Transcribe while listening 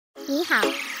你好，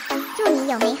祝你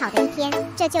有美好的一天。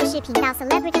这就是频道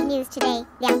Celebrity News Today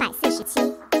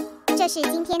 247。这是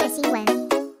今天的新闻。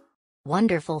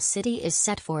Wonderful city is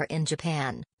set for in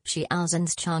Japan.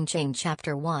 Xiao's Chongqing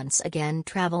chapter once again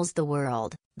travels the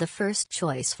world, the first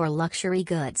choice for luxury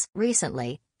goods.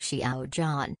 Recently, Xiao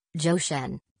Zhan,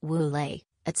 Zhou Wu Lei,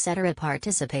 etc.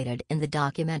 participated in the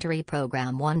documentary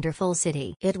program Wonderful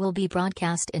City. It will be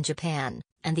broadcast in Japan,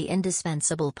 and the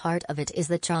indispensable part of it is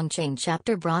the Chongqing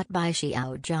chapter brought by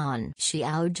Xiao Zhan.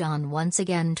 Xiao Zhan once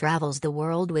again travels the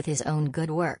world with his own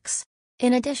good works.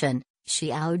 In addition,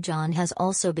 Xiao Zhan has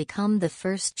also become the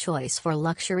first choice for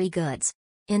luxury goods.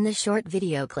 In the short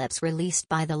video clips released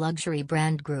by the luxury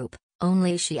brand group,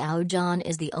 only Xiao Zhan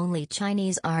is the only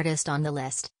Chinese artist on the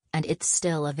list, and it's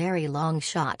still a very long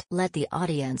shot. Let the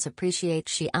audience appreciate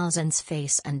Xiao's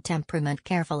face and temperament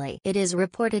carefully. It is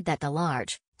reported that the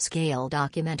large-scale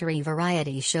documentary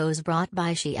variety shows brought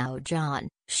by Xiao Zhan,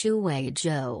 Shuwei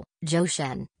Zhou,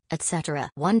 Zhou, etc.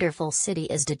 Wonderful City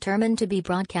is determined to be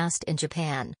broadcast in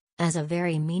Japan, as a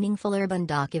very meaningful urban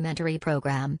documentary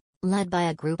program, led by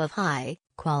a group of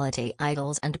high-quality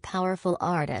idols and powerful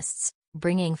artists,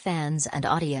 bringing fans and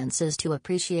audiences to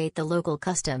appreciate the local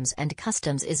customs, and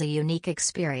customs is a unique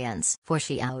experience. For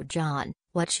Xiao Zhan,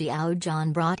 what Xiao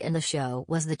Zhan brought in the show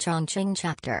was the Chongqing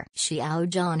chapter. Xiao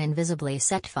Zhan invisibly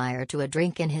set fire to a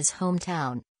drink in his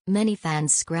hometown. Many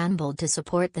fans scrambled to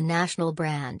support the national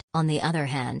brand. On the other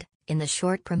hand, in the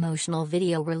short promotional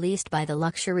video released by the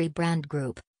luxury brand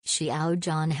group, Xiao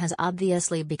Zhan has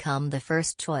obviously become the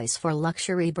first choice for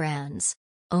luxury brands.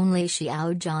 Only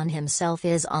Xiao Zhan himself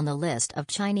is on the list of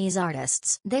Chinese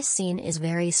artists. This scene is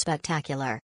very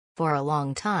spectacular. For a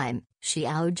long time,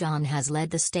 Xiao Zhan has led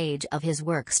the stage of his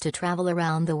works to travel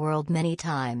around the world many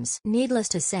times. Needless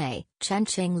to say,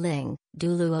 Chongqing Ling,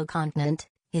 Duluo Continent,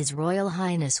 His Royal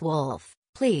Highness Wolf,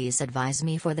 please advise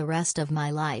me for the rest of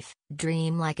my life,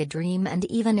 dream like a dream, and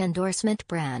even endorsement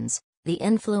brands. The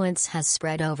influence has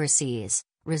spread overseas,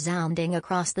 resounding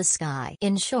across the sky.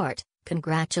 In short,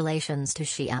 congratulations to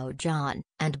Xiao Zhan,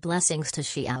 and blessings to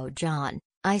Xiao Zhan.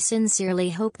 I sincerely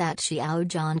hope that Xiao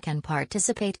Zhan can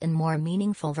participate in more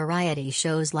meaningful variety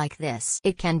shows like this.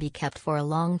 It can be kept for a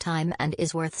long time and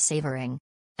is worth savoring.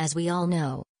 As we all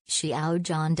know, Xiao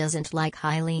Zhan doesn't like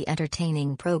highly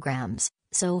entertaining programs,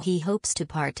 so he hopes to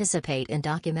participate in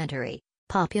documentary,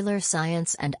 popular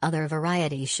science and other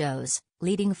variety shows,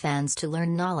 leading fans to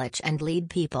learn knowledge and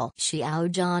lead people. Xiao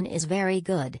Zhan is very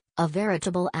good, a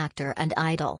veritable actor and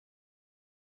idol.